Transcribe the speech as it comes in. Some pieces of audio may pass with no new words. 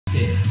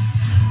said.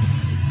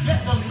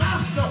 Let the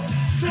master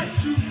set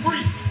you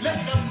free.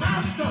 Let the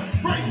master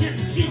bring his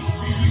peace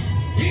to you.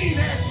 He ain't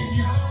asking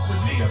you to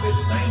live this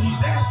thing.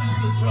 He's asking you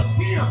to trust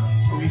him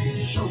so he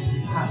can show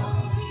you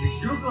how.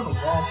 If you're going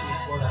to walk in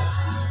what I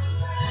see,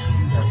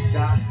 you have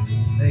got to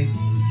make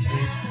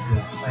it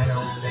your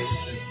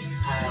foundation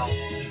how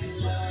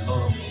Jesus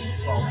loves you.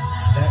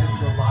 That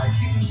is your life.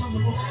 These are some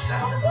of the most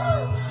astounding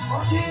words.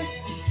 Watch it.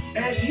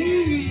 As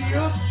he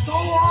is, so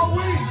are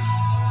we.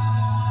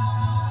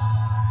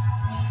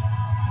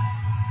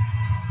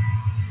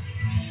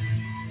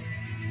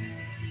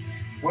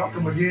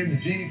 Welcome again to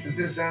Jesus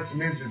is Answer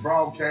Ministry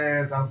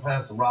broadcast. I'm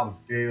Pastor Robert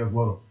Scales.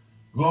 What a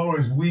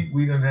glorious week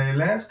we done had.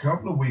 Last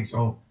couple of weeks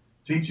on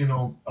teaching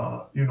on,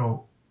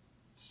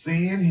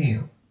 seeing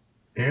him.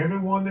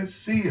 Everyone that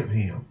seeth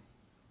him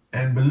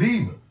and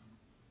believeth,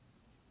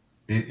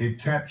 it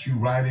taps you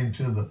right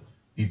into the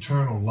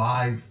eternal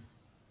life.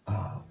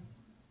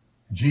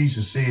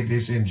 Jesus said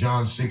this in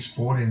John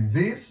 6:40, and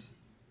this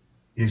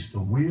is the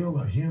will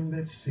of him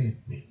that sent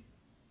me.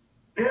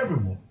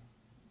 Everyone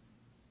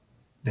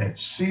that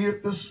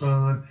seeth the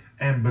Son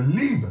and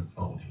believeth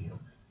on him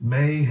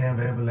may have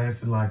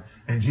everlasting life.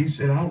 And Jesus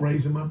said, I'll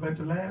raise him up at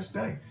the last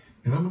day.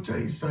 And I'm going to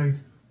tell you, saints,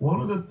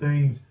 one of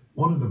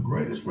the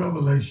greatest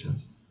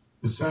revelations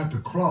beside the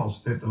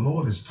cross that the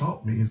Lord has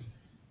taught me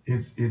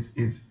is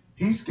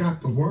he's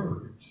got the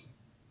words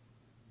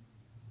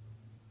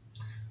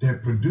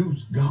that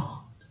produce God.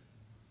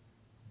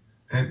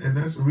 And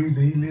that's the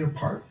reason he lived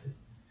perfect.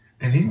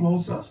 And he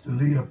wants us to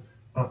live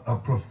a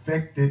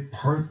perfected,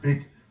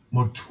 perfect,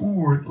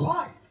 matured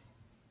life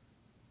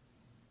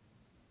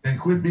and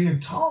quit being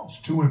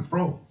tossed to and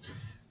fro.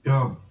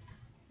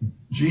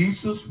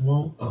 Jesus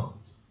wants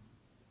us,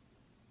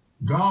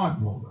 God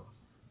wants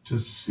us to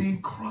see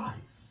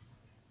Christ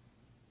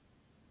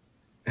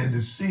and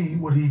to see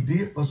what he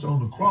did for us on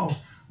the cross,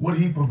 what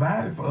he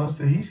provided for us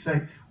that he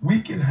said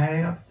we can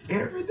have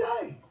every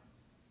day.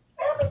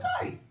 Every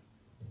day.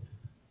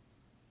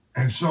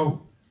 And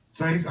so,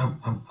 saints,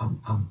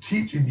 I'm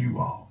teaching you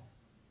all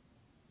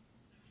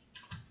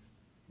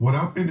what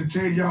I'm going to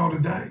tell y'all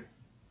today.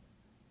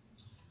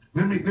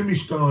 Let me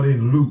start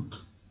in Luke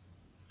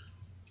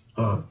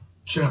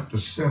chapter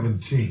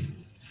 17,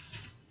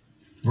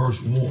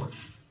 verse 1.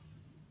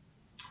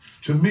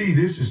 To me,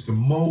 this is the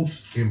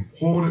most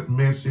important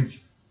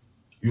message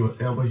you'll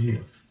ever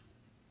hear.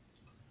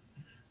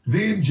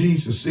 Then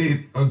Jesus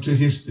said unto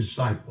his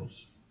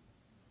disciples,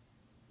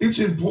 it's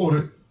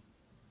important,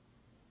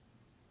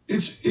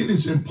 it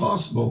is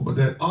impossible, but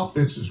that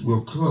offenses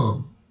will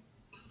come.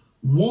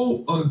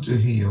 Woe unto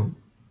him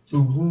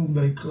through whom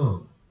they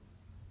come.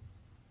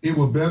 It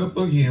were better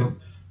for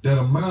him that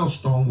a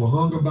milestone were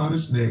hung about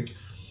his neck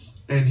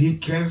and he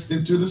cast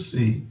into the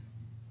sea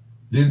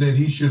than that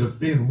he should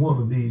offend one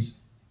of these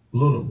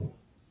little ones.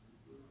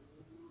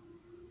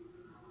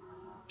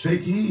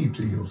 Take heed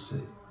to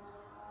yourself.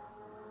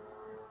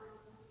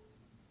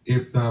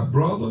 If thy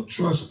brother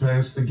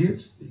trespass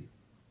against thee,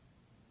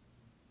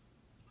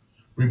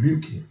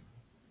 rebuke him.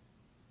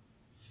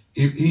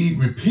 If he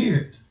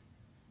repent,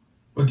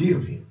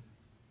 forgive him.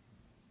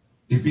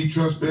 If he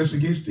trespass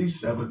against thee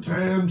 7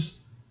 times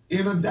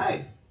in a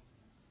day,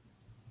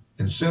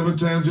 and 7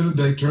 times in a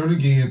day turn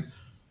again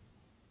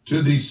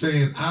to thee,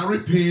 saying, I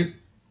repent,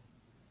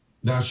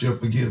 thou shalt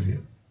forgive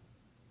him.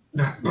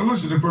 Now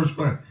listen to verse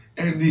 5.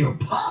 And the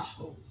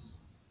apostles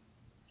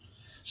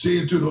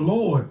said to the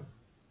Lord,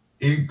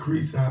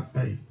 increase our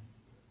faith.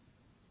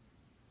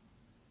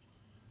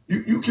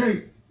 You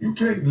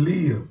can't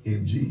live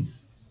in Jesus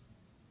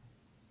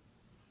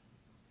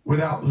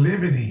without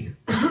living in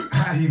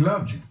how he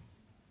loved you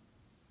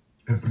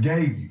and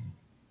forgave you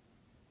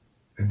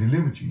and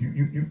delivered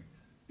you.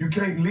 You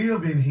can't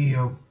live in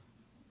him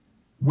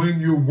when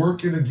you're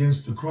working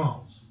against the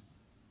cross.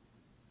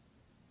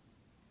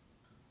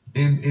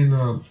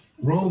 In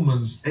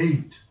Romans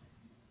 8,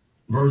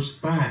 verse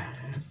 5,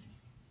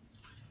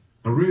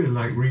 I really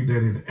like reading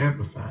that in the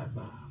Amplified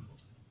Bible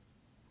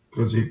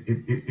because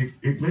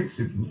it makes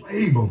it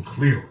way more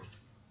clearer.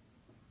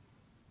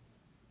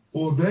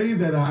 For they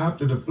that are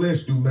after the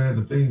flesh do mind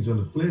the things of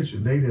the flesh,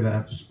 and they that are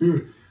after the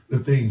spirit, the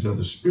things of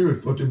the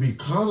spirit. For to be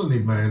carnally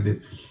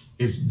minded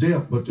is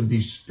death, but to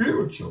be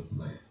spiritual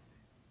minded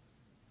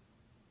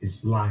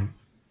is life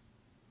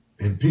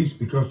and peace.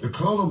 Because the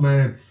carnal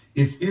mind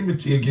is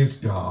enmity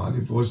against God,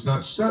 and for it's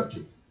not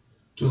subject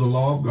to the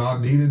law of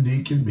God, neither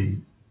indeed can be.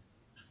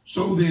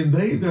 So then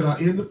they that are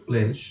in the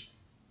flesh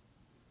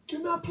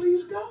cannot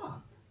please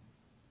God.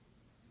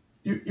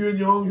 You're in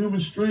your own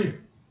human strength.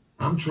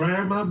 I'm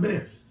trying my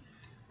best.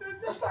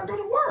 That's not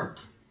going to work.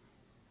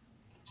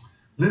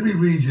 Let me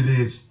read you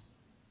this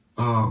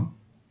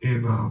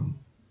in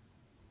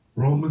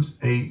Romans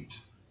 8,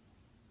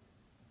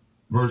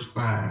 verse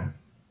 5.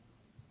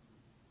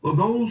 For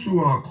those who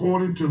are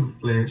according to the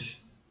flesh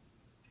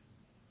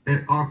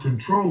and are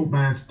controlled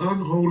by its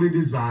unholy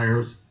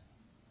desires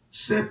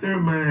set their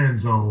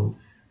minds on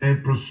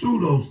and pursue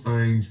those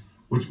things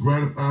which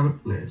gratify the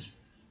flesh.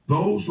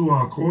 Those who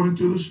are according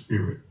to the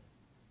Spirit,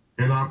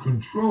 and are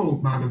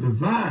controlled by the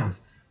desires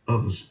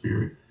of the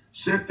Spirit,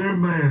 set their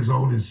minds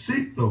on and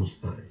seek those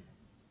things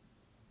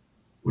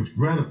which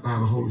gratify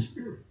the Holy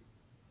Spirit.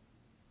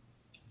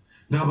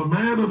 Now the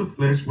man of the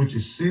flesh, which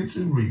is sense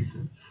and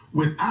reason,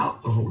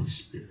 without the Holy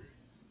Spirit,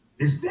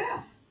 is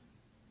death.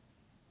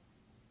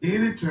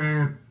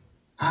 Anytime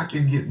I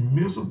can get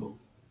miserable,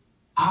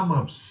 I'm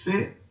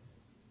upset,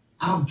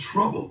 I'm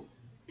troubled,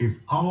 it's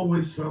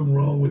always something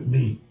wrong with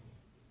me.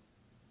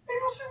 They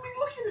don't see me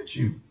looking at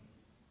you.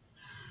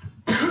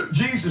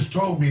 Jesus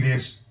told me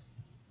this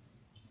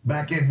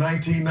back in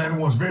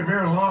 1991. It's very,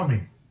 very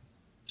alarming.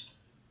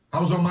 I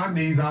was on my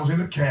knees. I was in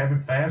the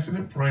cabin fasting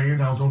and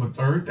praying. I was on the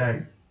third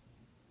day.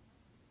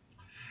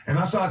 And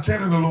I started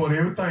telling the Lord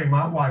everything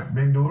my wife had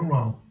been doing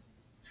wrong.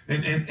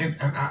 And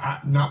I,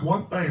 not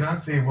one thing I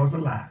said was a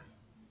lie.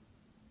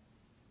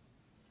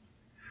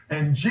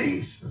 And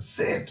Jesus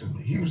said to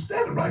me, he was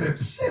standing right at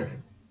the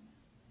ceiling.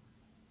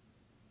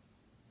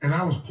 And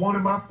I was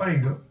pointing my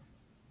finger.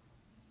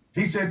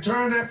 He said,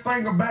 turn that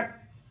finger back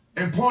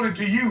and point it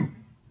to you.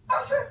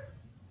 I said,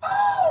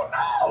 oh,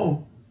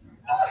 no.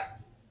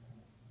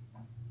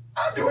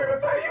 I do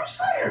everything you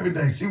say every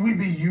day. See, we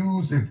be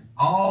using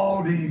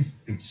all these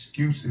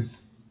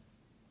excuses.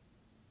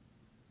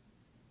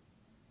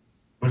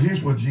 But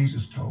here's what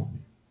Jesus told me.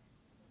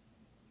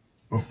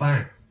 Well,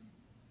 fine.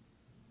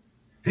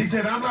 He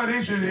said, I'm not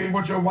interested in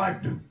what your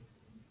wife do.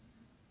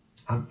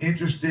 I'm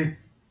interested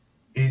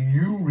in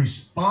you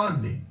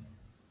responding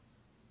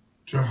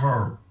to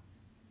her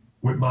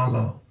with my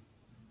love.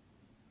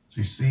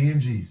 See, seeing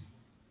Jesus,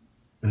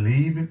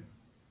 believing,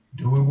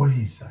 doing what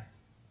he said.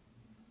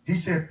 He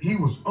said he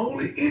was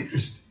only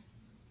interested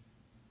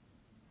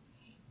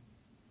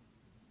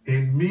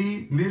in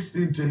me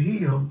listening to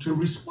him to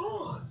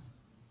respond.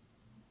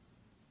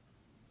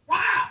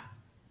 Wow.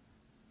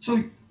 So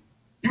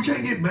you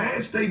can't get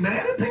mad, stay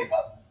mad at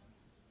people?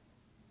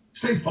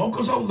 Stay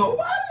focused on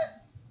nobody?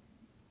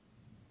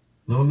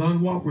 No,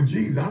 none walk with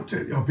Jesus. I'm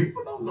telling y'all,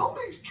 people don't know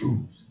these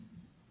truths.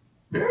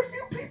 Very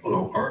few people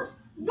on earth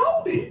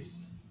know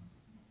this.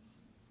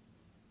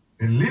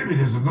 And living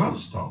is another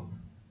story.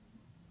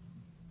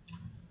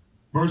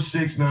 Verse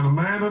 6, now the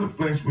man of the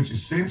flesh, which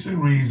is sense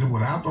and reason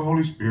without the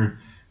Holy Spirit,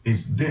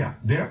 is death.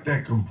 Death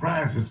that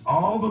comprises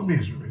all the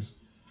miseries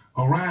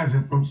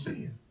arising from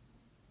sin,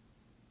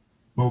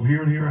 both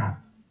here and hereafter.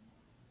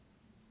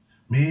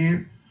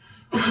 Men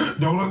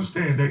don't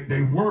understand.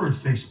 They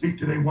words they speak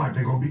to their wife,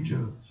 they're going to be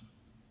judged.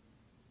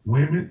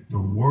 Women, the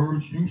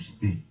words you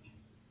speak,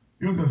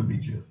 you're going to be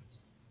judged.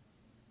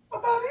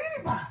 About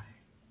anybody.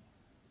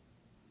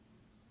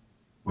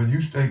 When you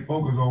stay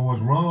focused on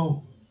what's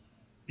wrong,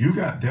 you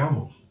got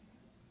devils.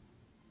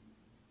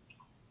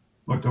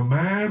 But the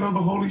man of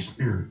the Holy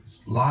Spirit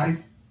is life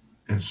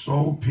and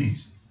soul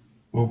peace,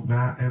 both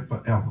now and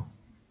forever.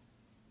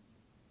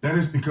 That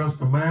is because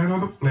the man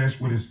of the flesh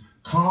with his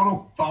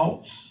carnal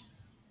thoughts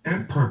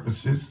and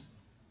purposes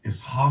is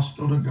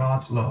hostile to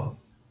God's love,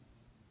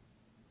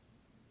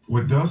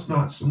 which does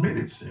not submit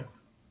itself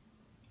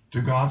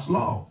to God's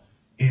law.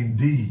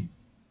 Indeed,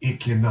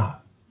 it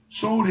cannot.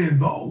 So then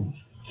those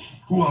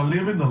who are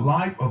living the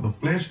life of the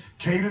flesh,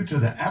 cater to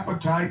the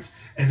appetites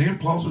and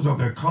impulses of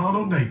their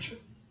carnal nature,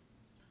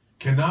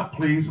 cannot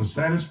please or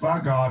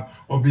satisfy God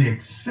or be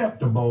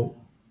acceptable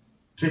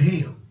to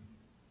him.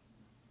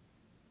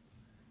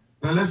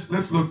 Now let's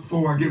look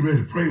before I get ready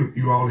to pray with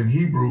you all in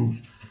Hebrews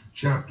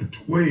chapter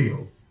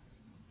 12,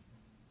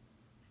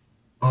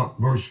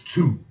 verse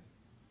 2.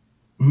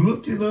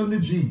 Looking unto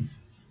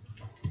Jesus,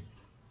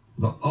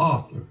 the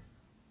author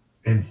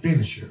and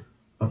finisher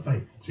of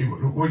faith. See,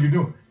 what are you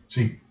doing?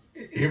 See,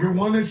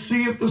 everyone that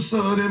seeth the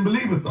Son and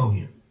believeth on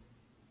him.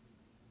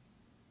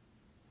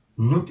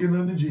 Looking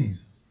unto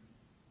Jesus,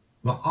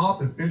 the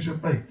author and finisher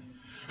of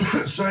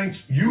faith.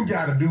 Saints, you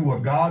got to do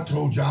what God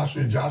told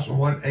Joshua in Joshua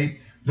 1:8.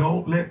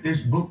 Don't let this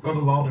book of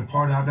the law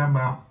depart out of thy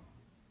mouth,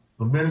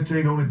 but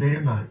meditate on it day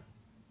and night,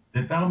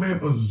 that thou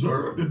mayest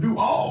observe to do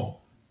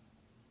all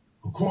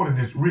according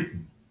as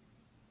written.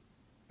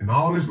 And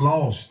all his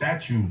laws,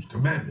 statutes,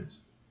 commandments.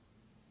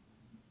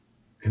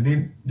 And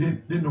then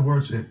the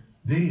word said,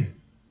 then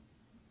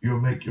you'll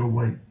make your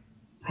way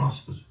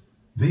prosperous.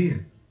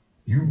 Then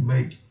you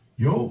make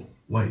your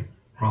way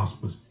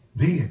prosperous.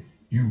 Then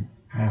you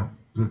have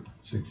good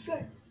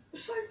success. The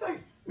same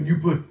thing when you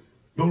put,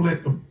 don't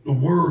let the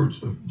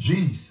words of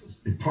Jesus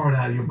depart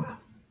out of your mouth.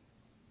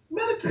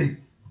 Meditate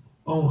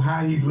on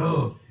how he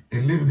loved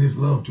and living his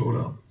love toward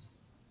others.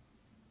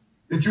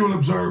 That you'll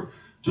observe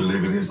to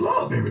live in his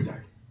love every day.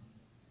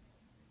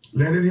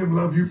 Letting him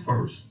love you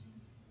first.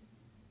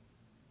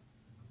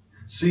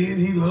 Seeing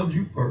he loved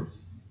you first.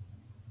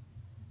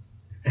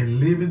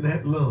 And living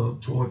that love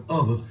toward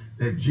others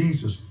that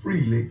Jesus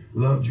freely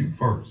loved you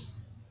first.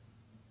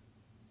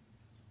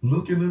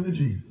 Looking unto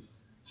Jesus.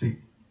 See,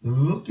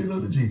 looking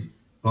unto Jesus.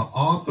 The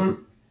author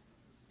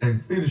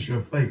and finisher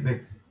of faith.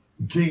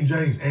 King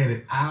James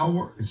added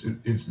our.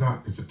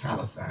 It's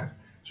italicized.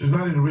 So it's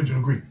not in the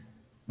original Greek.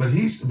 But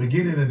he's the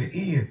beginning and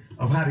the end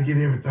of how to get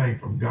everything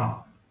from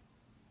God.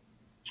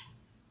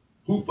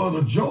 who for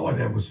the joy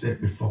that was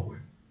set before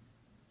him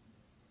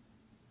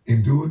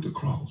endured the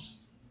cross.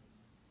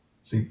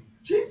 See,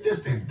 Jesus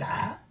just didn't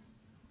die.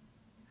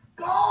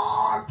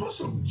 God put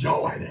some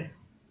joy there.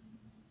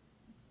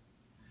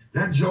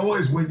 That joy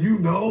is when you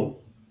know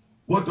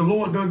what the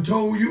Lord done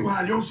told you,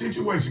 how your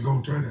situation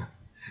gonna turn out.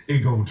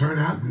 It's gonna turn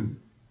out good.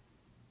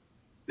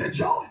 That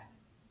joy.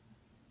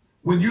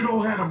 When you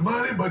don't have the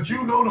money, but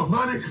you know the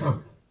money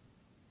coming.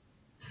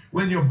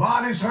 When your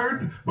body's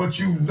hurting, but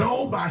you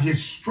know by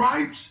his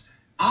stripes,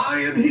 I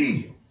am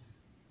healed.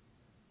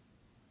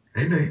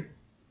 Amen.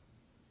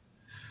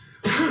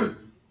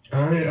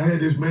 I had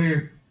this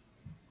man,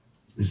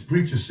 this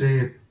preacher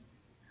said,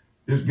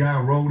 this guy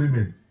wrote him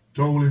and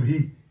told him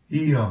he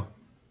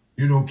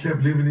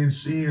kept living in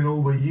sin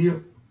over a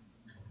year,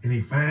 and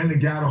he finally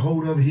got a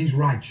hold of it. He's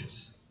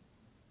righteous.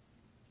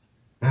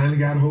 Finally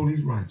got a hold of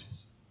he's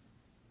righteous.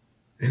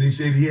 And he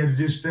said he had to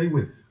just stay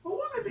with it. Well,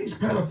 what if he's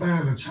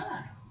pedophiling a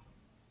child?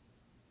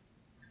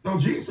 No,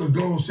 Jesus is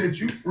going to set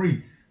you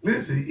free.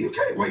 Listen, you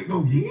can't wait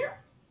no year.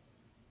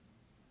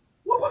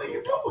 What are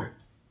you doing?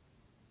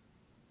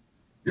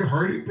 You're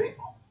hurting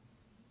people?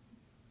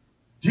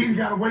 Jesus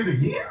got to wait a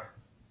year?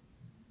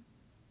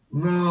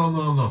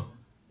 No.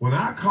 When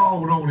I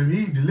called on him,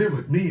 he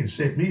delivered me and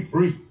set me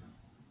free.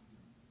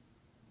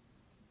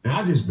 And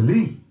I just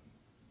believe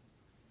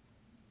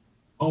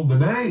on the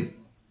name.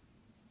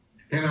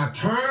 And I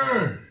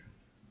turned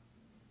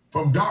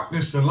from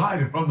darkness to light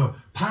and from the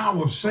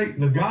power of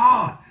Satan to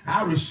God.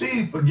 I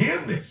received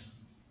forgiveness.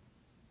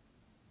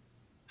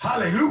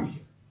 Hallelujah.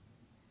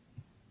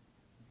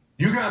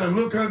 You got to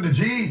look unto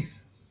Jesus.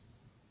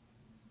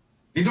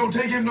 It don't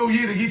take him no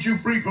year to get you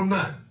free from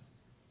nothing.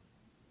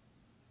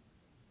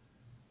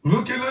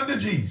 Looking unto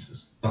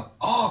Jesus, the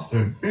author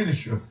and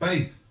finisher of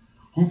faith,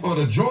 who for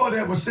the joy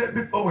that was set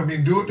before him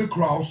endured the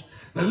cross.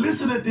 Now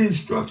listen at the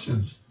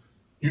instructions.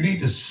 You need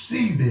to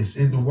see this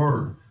in the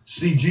word.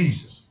 See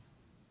Jesus.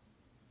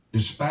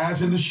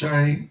 Despising the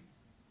shame,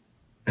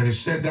 and is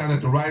set down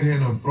at the right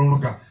hand of the throne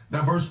of God.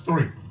 Now verse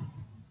 3.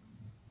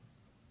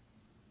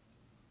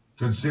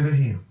 Consider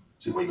him.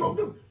 See what you going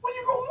to do? When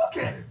you going to look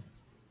at him?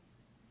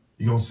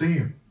 You're going to see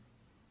him.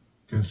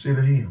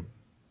 Consider him.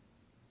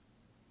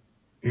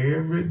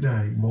 Every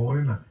day,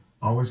 morning, night,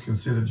 always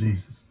consider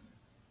Jesus.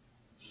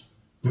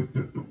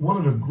 One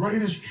of the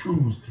greatest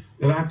truths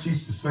that I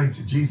teach the saints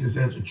of Jesus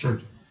as a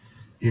church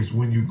is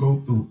when you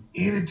go through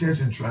any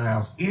tests and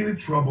trials, any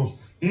troubles,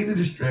 any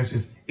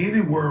distresses,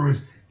 any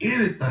worries,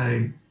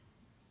 anything,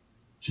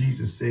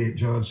 Jesus said,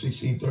 John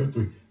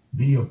 16:33,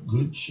 be of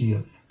good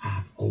cheer,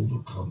 I've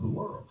overcome the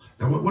world.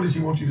 Now, what does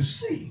he want you to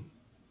see?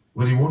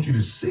 What he wants you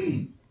to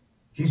see,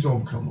 he's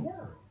overcome the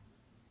world.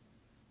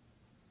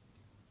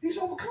 He's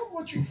overcome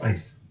what you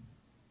face.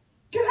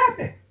 Get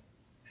happy.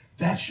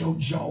 That's your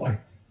joy.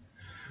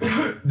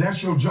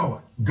 That's your joy.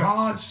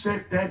 God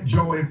set that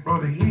joy in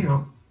front of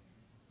him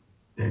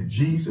that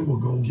Jesus will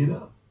go get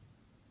up.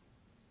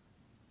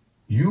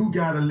 You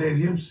got to let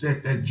him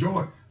set that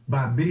joy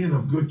by being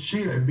of good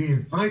cheer and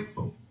being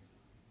thankful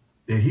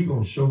that he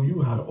going to show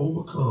you how to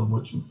overcome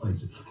what you face.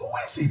 Who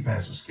is he,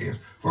 Pastor Scales?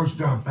 1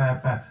 John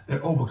 5:5,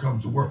 that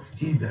overcomes the world.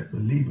 He that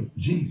believeth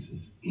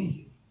Jesus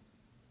is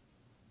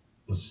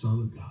the Son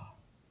of God,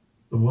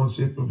 the one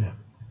sent from heaven.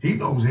 He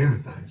knows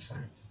everything,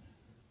 saints.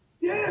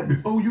 Yeah,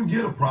 before you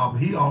get a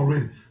problem, he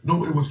already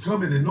know it was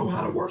coming and know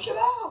how to work it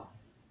out.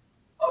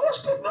 Oh,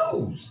 that's good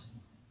news.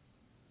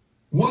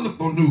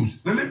 Wonderful news.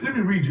 Now, let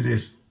me read you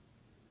this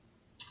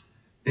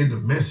in the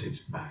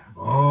Message Bible.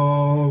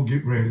 Oh,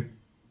 get ready.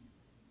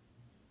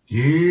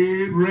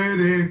 Get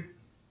ready.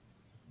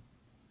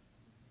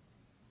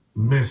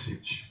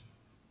 Message.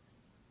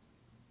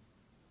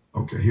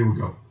 Okay, here we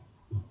go.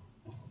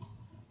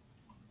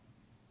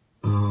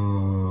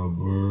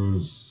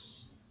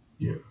 Verse,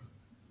 yeah.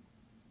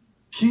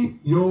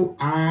 Keep your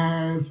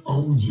eyes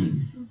on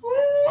Jesus.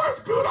 Oh, that's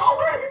good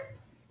already.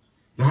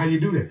 Now, how you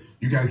do that?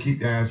 You got to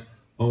keep your eyes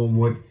on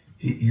what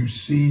you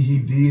see he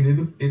did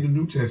in the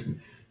New Testament.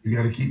 You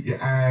got to keep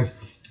your eyes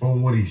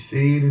on what he said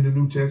in the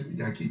New Testament.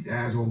 You got to keep your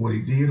eyes on what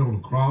he did on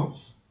the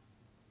cross.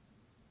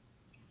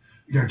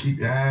 You got to keep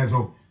your eyes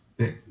on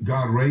that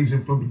God raised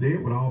him from the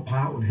dead with all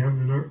power in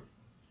heaven and earth.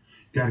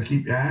 You got to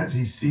keep your eyes.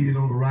 He's seated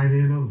on the right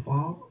hand of the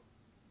Father.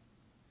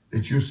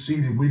 That you're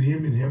seated with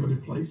him in heavenly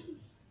places.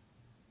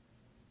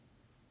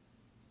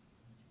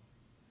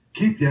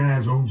 Keep your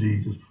eyes on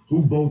Jesus,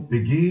 who both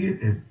began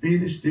and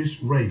finished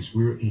this race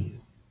we're in.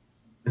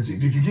 And see,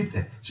 did you get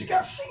that? So you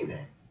got to see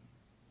that.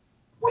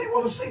 What do you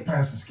want to see,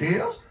 Pastor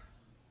Scales?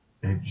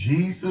 That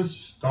Jesus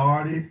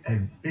started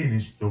and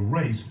finished the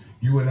race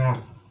you and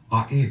I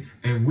are in.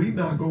 And we're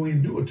not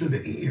going to do it to the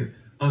end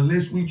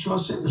unless we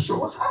trust him to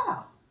show us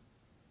how.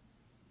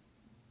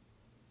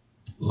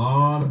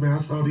 Lord, I mean, I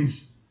saw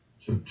these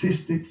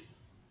statistics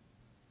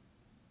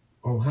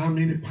on how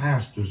many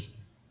pastors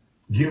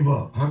give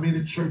up, how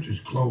many churches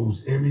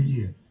close every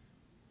year.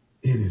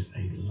 It is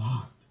a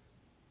lot.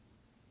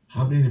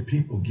 How many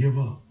people give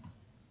up?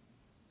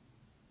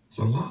 It's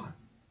a lot.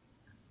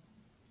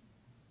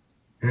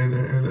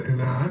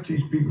 And I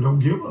teach people don't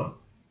give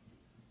up.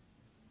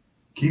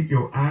 Keep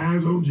your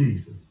eyes on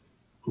Jesus,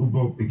 who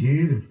both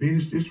began and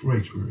finished this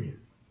race we're in.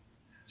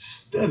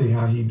 Study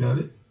how he done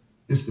it.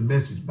 It's the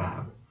Message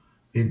Bible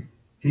in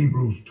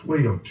Hebrews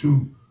 12,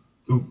 2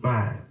 through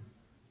 5.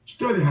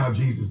 Study how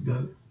Jesus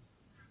done it,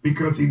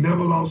 because he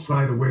never lost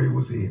sight of where he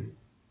was headed.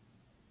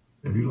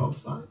 Have you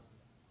lost sight?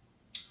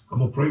 I'm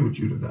going to pray with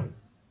you today.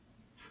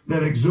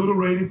 That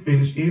exhilarating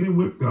finish in and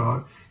with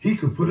God, he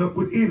could put up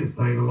with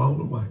anything along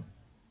the way.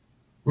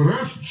 Well,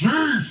 that's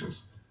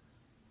Jesus.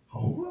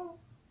 Hold on.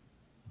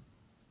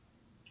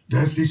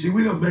 You see,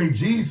 we done made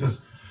Jesus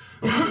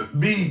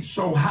be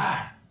so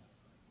high.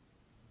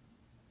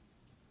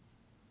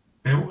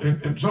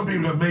 And some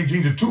people have made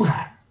Jesus too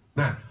high.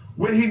 Now,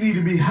 where he need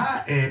to be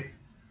high at,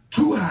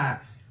 too high,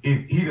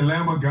 he the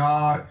Lamb of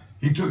God.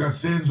 He took our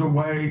sins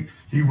away.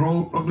 He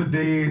rose from the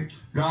dead.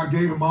 God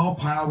gave him all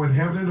power in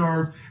heaven and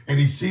earth, and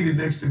he's seated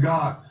next to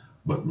God.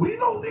 But we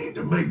don't need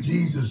to make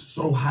Jesus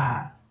so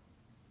high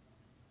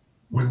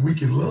when we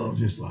can love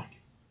just like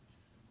him,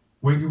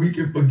 when we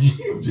can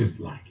forgive just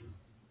like him.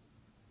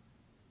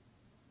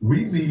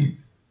 We need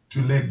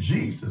to let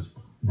Jesus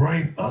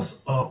bring us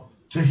up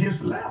to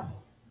his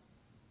level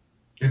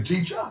and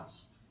teach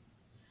us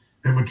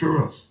and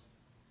mature us.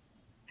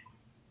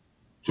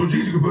 So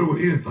Jesus can put up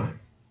with anything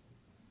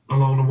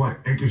along the way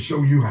and can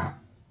show you how.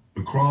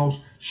 The cross,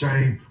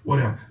 shame,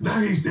 whatever.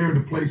 Now he's there in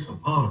the place of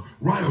honor,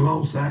 right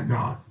alongside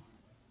God.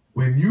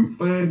 When you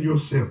find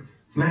yourself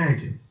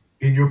flagging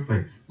in your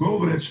faith, go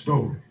over that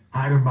story,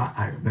 item by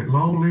item. That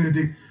long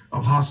lineage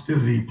of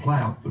hostility he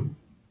plowed through,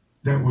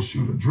 that will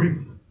shoot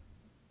adrenaline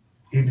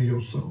into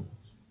your souls.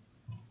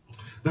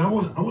 Now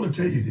I want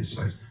to tell you this,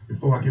 saints,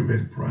 before I get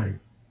ready to pray.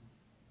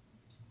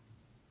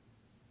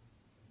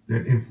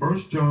 That in 1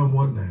 John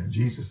 1:9,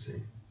 Jesus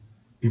said,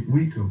 if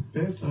we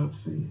confess our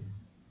sins,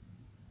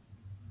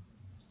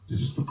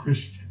 this is for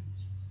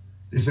Christians.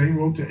 This ain't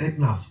wrote to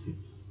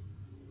agnostics.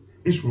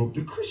 It's wrote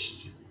to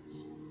Christians.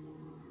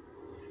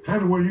 How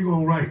in the world are you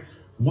going to write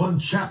one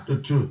chapter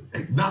to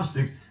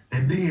agnostics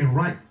and then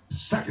write the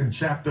second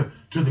chapter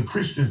to the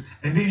Christians,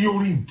 and then you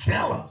don't even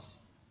tell us?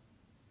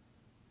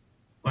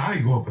 Well, I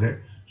ain't going for that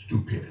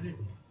stupidity.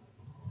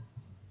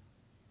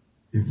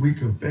 If we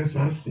confess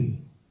our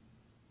sin,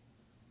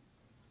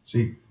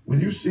 see, when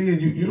you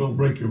sin, you don't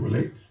break your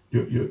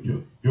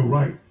your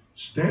right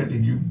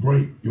standing. You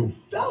break your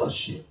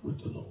fellowship with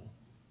the Lord.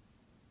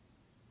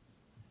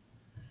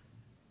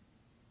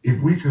 If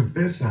we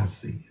confess our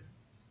sin,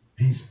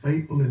 he's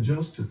faithful and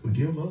just to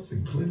forgive us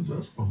and cleanse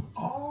us from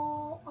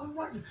all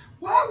unrighteousness.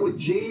 Why would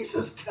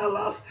Jesus tell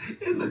us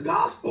in the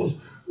Gospels,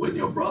 when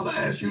your brother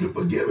asks you to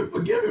forgive him,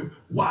 forgive him?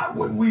 Why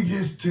wouldn't we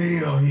just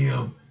tell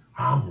him,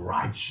 I'm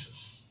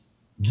righteous,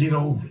 get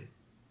over it?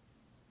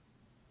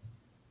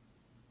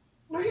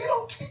 But he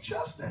don't teach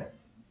us that.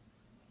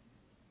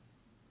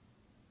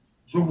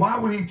 So why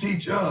would he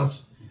teach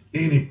us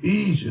in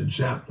Ephesians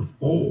chapter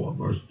 4,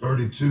 verse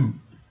 32,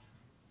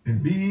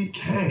 and be ye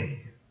kind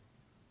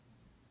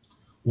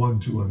one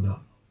to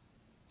another,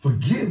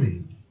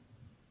 forgiving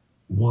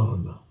one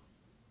another?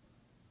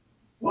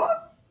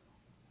 What?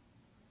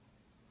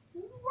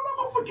 What am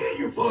I going to forgive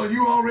you for?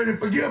 You already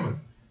forgiven.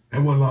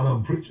 And what a lot of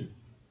them preaching.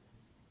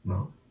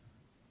 No.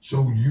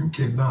 So you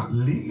cannot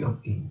live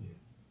in it.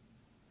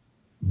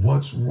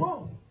 What's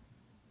wrong?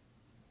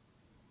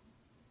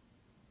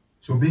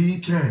 So be ye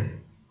kind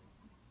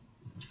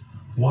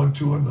one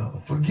to another,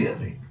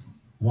 forgiving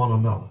one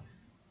another,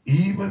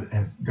 even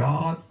as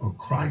God for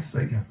Christ's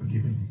sake hath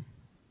forgiven you.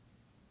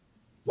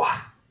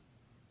 Why?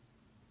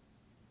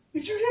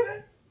 Did you hear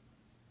that?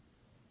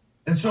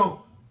 And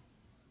so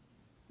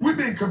we've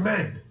been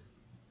commanded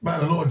by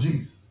the Lord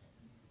Jesus,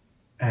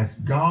 as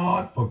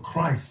God for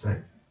Christ's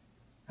sake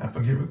hath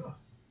forgiven us.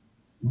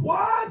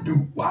 Why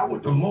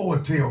would the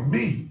Lord tell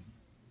me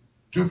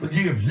to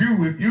forgive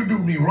you if you do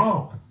me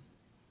wrong,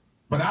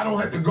 but I don't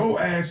have to go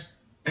ask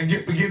and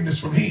get forgiveness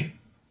from him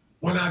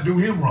when I do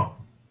him wrong?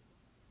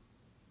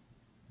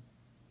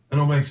 That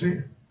don't make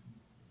sense.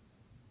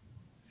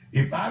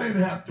 If I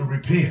didn't have to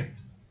repent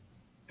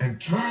and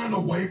turn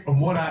away from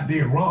what I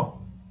did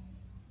wrong,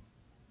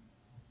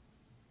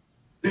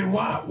 then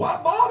why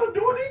bother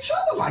doing each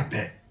other like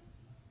that?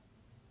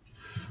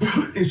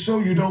 It's so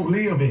you don't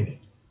live in it.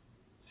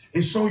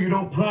 It's so you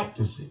don't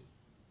practice it.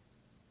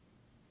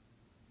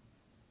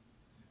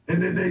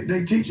 And then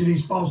they teach you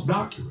these false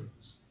doctrines.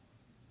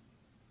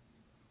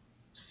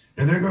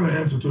 And they're going to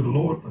answer to the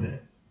Lord for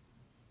that.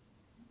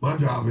 My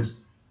job is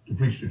to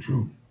preach the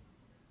truth.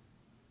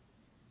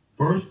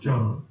 1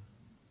 John,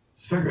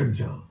 2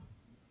 John,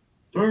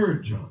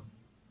 3 John,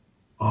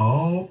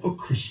 all for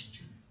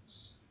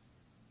Christians.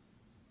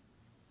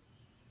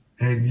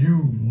 And you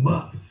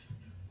must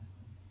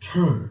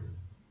turn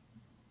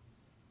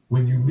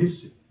when you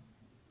miss it.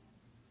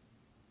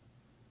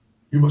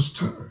 You must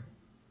turn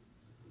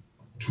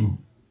to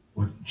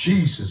what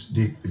Jesus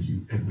did for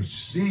you and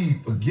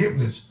receive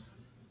forgiveness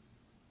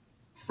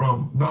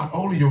from not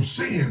only your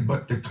sin,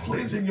 but the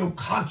cleansing your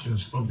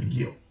conscience from the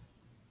guilt,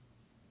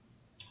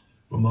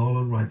 from all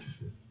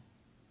unrighteousness.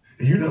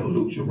 And you never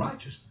lose your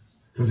righteousness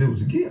because it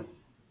was a gift.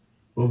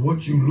 But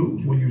what you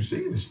lose when you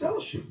sin is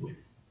fellowship with it.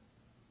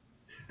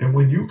 And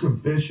when you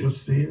confess your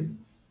sins,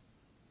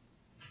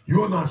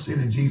 you are not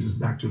sending Jesus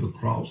back to the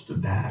cross to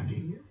die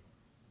again.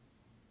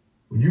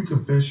 When you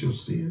confess your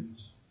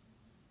sins,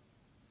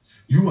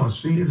 you are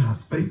seeing how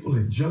faithful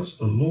and just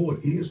the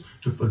Lord is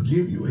to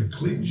forgive you and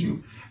cleanse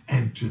you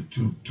and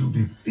to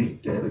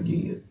defeat that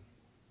again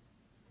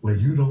where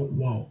you don't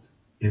walk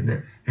in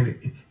that. And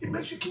it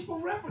makes you keep a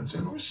reverence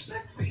and a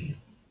respect for him.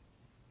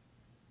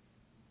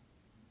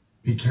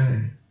 Be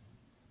kind.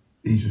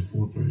 Ephesians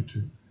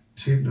 4:32.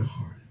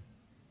 Tender-hearted,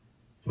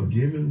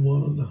 forgiving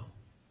one another,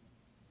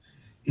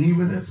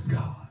 even as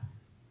God,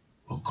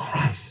 for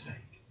Christ's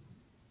sake,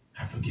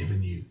 have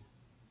forgiven you.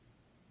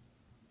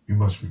 You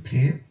must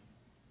repent.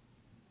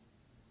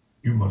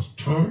 You must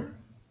turn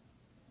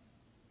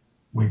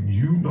when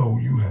you know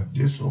you have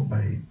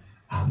disobeyed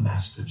our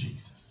Master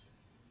Jesus.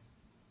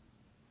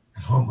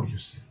 And humble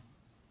yourself.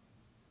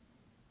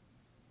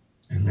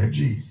 And let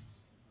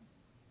Jesus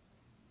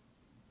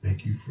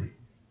make you free.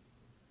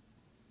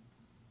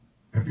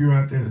 If you're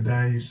out there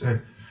today and you say,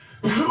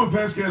 well,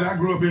 Pastor Kelly, I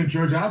grew up in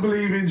church. I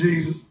believe in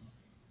Jesus.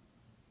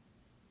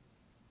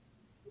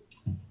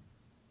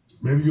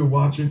 Maybe you're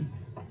watching.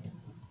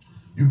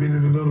 You've been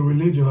in another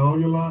religion all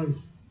your life.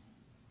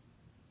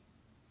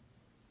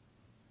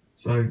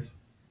 Saints,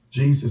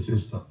 Jesus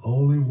is the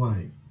only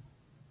way,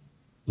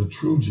 the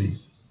true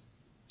Jesus,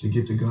 to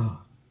get to God.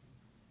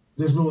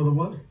 There's no other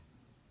way.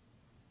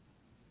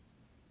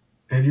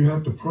 And you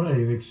have to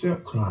pray and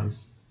accept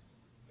Christ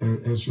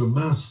as your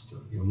master,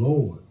 your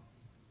Lord,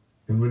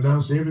 and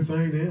renounce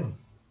everything else.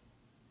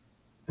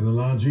 And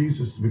allow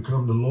Jesus to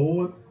become the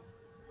Lord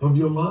of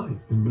your life.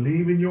 And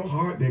believe in your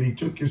heart that he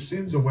took your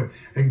sins away.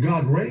 And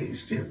God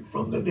raised him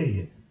from the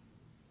dead.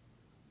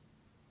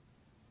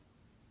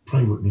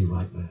 Pray with me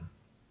right now.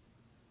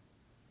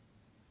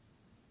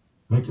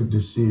 Make a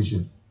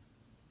decision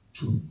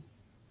to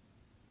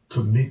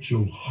commit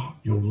your heart,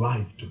 your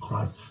life to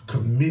Christ.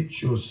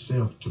 Commit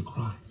yourself to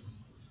Christ.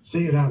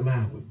 Say it out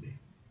loud with me.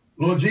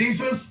 Lord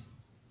Jesus,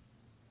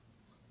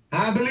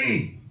 I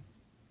believe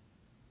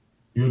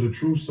you're the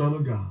true Son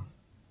of God.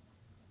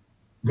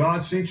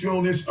 God sent you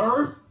on this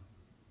earth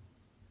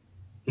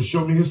to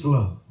show me his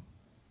love.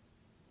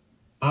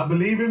 I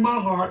believe in my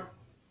heart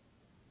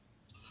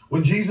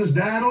when Jesus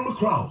died on the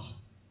cross,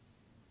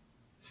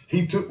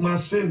 he took my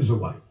sins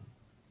away.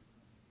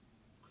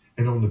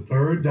 And on the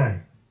third day,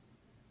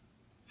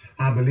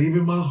 I believe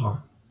in my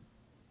heart,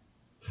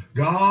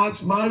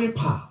 God's mighty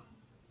power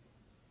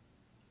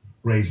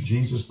raised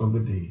Jesus from the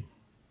dead.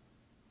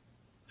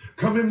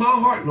 Come in my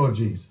heart, Lord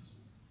Jesus,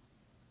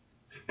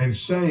 and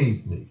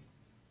save me,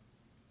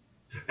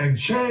 and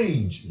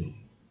change me,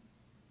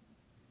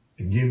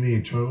 and give me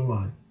eternal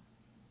life.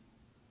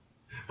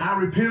 I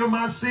repent of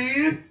my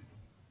sin,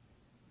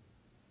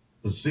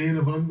 the sin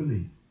of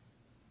unbelief.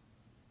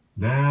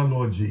 Now,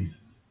 Lord Jesus,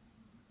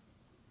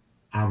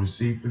 I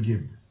receive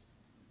forgiveness.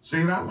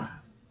 Say it out loud.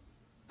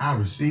 I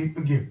receive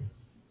forgiveness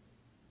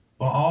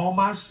for all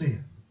my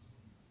sins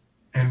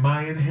and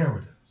my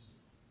inheritance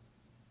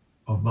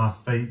of my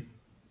faith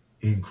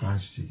in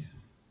Christ Jesus.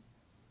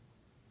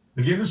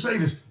 Begin to say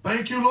this.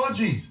 Thank you, Lord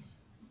Jesus,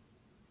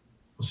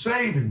 for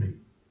saving me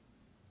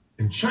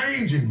and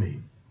changing me,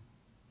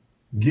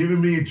 giving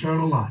me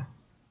eternal life.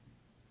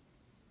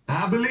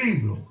 I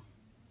believe, Lord,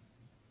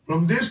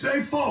 from this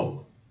day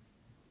forward,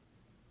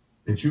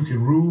 that you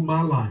can rule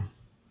my life,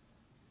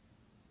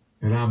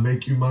 and I'll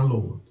make you my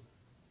Lord.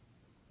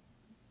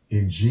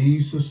 In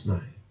Jesus'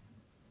 name,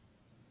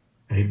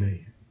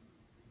 amen.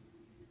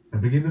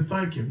 And begin to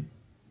thank him.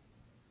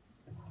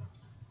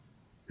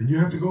 And you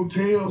have to go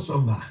tell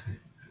somebody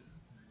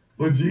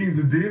what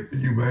Jesus did for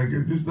you,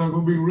 man. This is not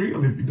going to be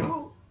real if you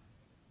don't.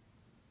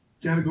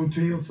 You got to go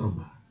tell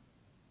somebody.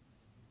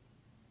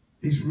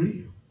 He's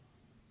real.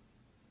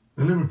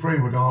 Now let me pray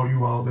with all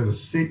you all that are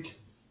sick,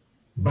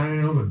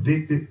 bound,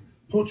 addicted.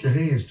 Put your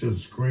hands to the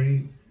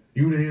screen.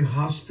 You're in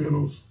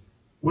hospitals,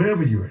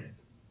 wherever you're at.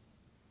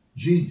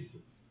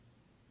 Jesus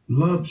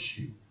loves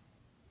you.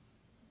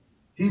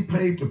 He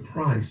paid the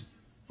price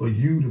for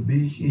you to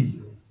be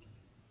healed.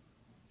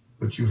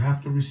 But you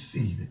have to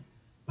receive it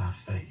by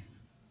faith.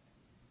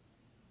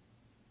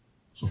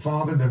 So,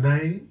 Father, in the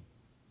name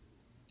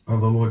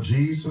of the Lord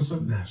Jesus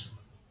of Nazareth,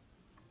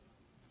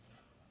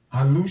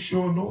 I loose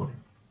your anointing.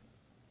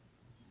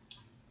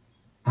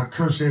 I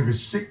curse every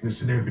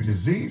sickness and every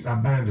disease. I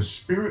bind the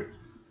spirit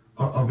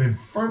of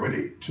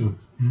infirmity to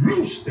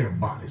loose their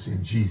bodies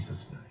in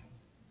Jesus' name.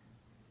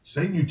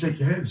 Satan, you take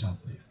your hands off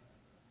of them.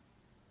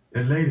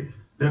 That lady,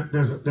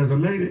 there's a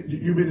lady,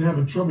 you've been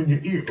having trouble in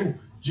your ear. Oh,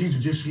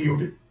 Jesus just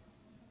healed it.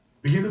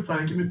 Begin to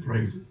thank him and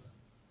praise him.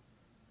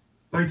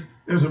 Like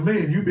there's a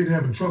man, you've been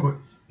having trouble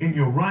in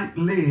your right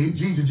leg.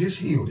 Jesus just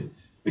healed it.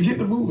 Begin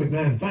to move it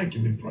now and thank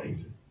him and praise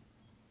him.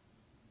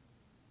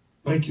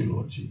 Thank you,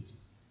 Lord Jesus.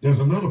 There's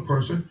another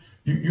person,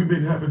 you've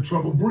been having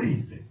trouble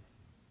breathing.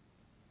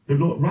 The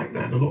Lord, right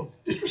now, the Lord,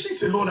 just receive,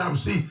 say, Lord, I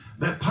receive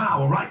that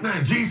power right now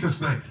in Jesus'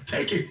 name.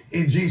 Take it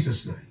in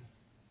Jesus' name.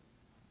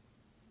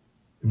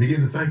 And begin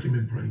to thank him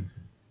and praise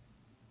him.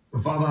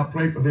 And Father, I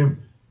pray for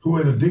them who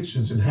are in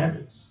addictions and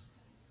habits.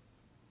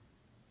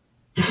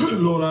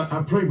 Lord,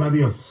 I pray by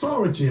the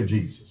authority of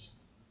Jesus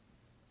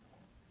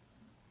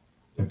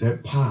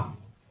that power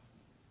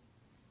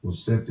will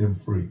set them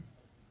free.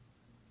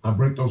 I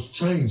break those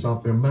chains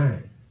off their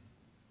mind,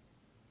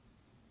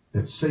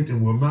 that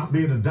Satan will not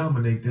be able to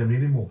dominate them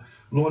anymore.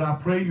 Lord, I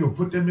pray you'll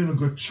put them in a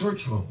good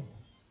church home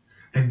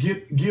and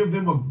give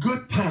them a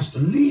good pastor.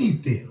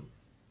 Lead them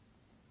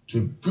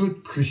to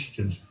good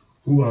Christians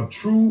who are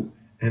true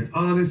and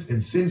honest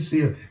and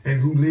sincere and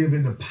who live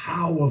in the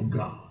power of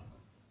God.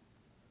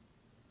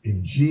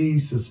 In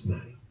Jesus'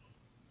 name,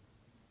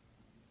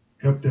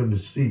 help them to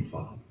see,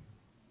 Father,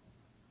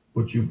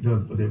 what you've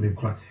done for them in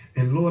Christ.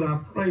 And Lord, I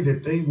pray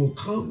that they will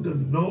come to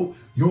know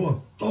your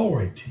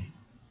authority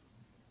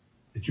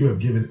that you have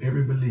given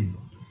every believer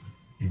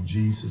in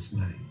Jesus'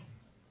 name.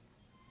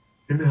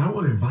 Amen. I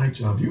want to invite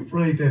y'all. If you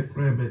prayed that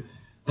prayer, man,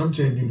 I'm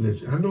telling you,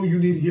 listen, I know you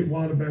need to get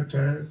water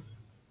baptized.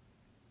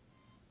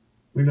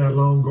 We not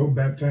long ago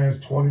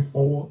baptized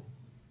 24.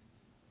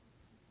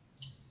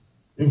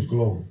 It was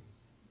glory.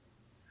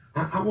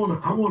 I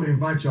want to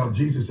invite y'all.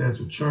 Jesus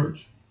Answered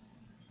Church,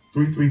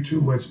 332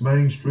 West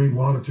Main Street,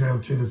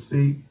 Watertown,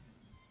 Tennessee.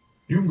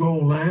 You can go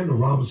online to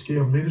Robert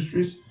Scale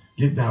Ministries,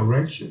 get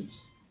directions.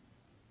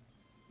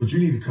 But you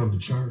need to come to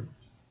church.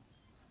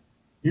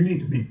 You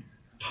need to be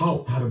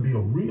taught how to be a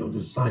real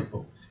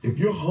disciple. If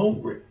you're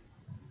hungry,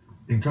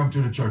 then come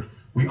to the church.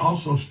 We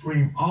also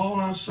stream all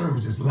our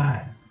services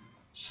live.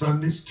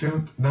 Sundays,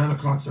 9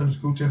 o'clock Sunday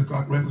school, 10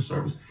 o'clock regular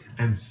service,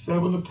 and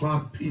 7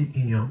 o'clock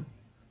p.m.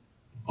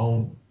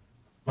 on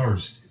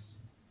Thursdays.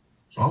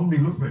 So I'm going to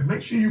be looking at it.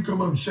 Make sure you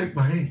come up and shake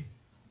my hand.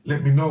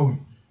 Let me know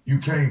you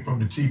came from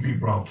the TV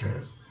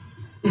broadcast.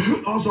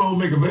 Also, I'll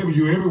make available to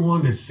you,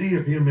 everyone that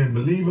seeth him and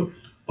believer,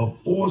 a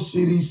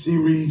 4-CD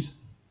series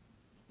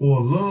for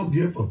a love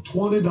gift of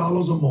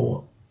 $20 or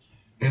more.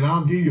 And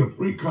I'll give you a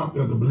free copy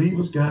of the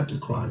Believer's Guide to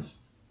Christ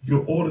if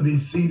you'll order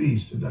these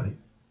CDs today.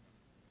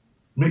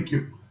 Make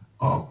your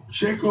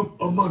check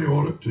up a money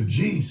order to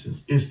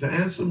Jesus. It's the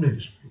Answer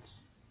Ministries.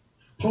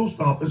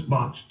 Post Office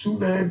Box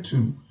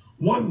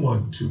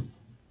 292-112,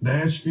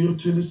 Nashville,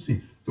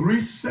 Tennessee,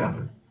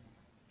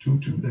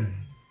 37229.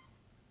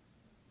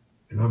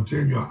 And I'm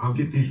telling you, I'll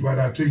get these right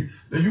out to you.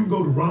 Now you can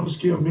go to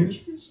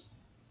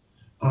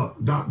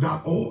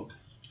robertscaleministries.org,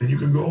 and you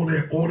can go on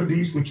there and order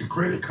these with your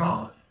credit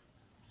card.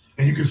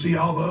 And you can see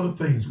all the other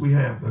things we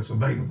have that's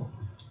available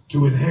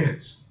to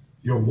enhance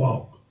your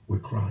walk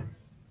with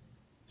Christ,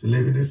 to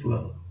live in his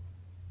love.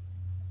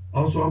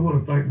 Also, I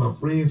want to thank my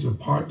friends and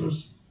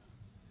partners.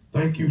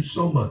 Thank you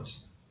so much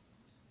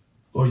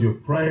for your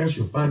prayers,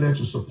 your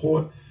financial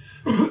support.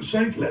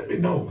 Saints, let me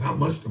know how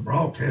much the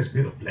broadcast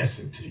been a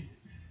blessing to you.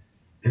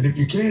 And if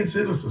you can,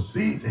 send us a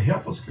seed to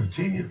help us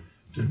continue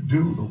to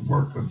do the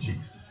work of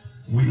Jesus.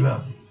 We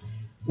love you.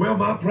 Well,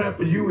 my prayer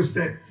for you is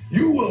that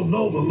you will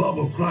know the love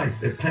of Christ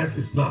that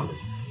passes knowledge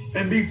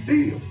and be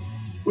filled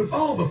with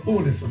all the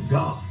fullness of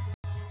God.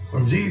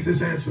 From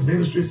Jesus Answer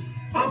Ministries,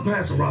 I'm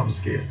Pastor Robert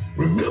Scale.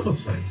 Remember,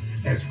 saints,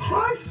 as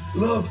Christ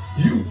loved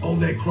you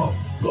on that cross,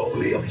 go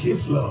live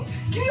his love.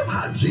 Give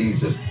how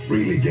Jesus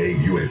freely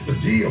gave you and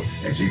forgive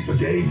as he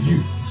forgave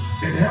you.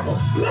 And have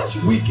a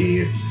blessed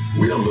weekend.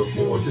 We'll look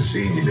forward to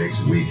seeing you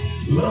next week.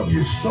 Love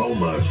you so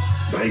much.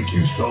 Thank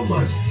you so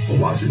much for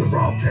watching the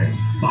broadcast.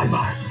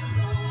 Bye-bye.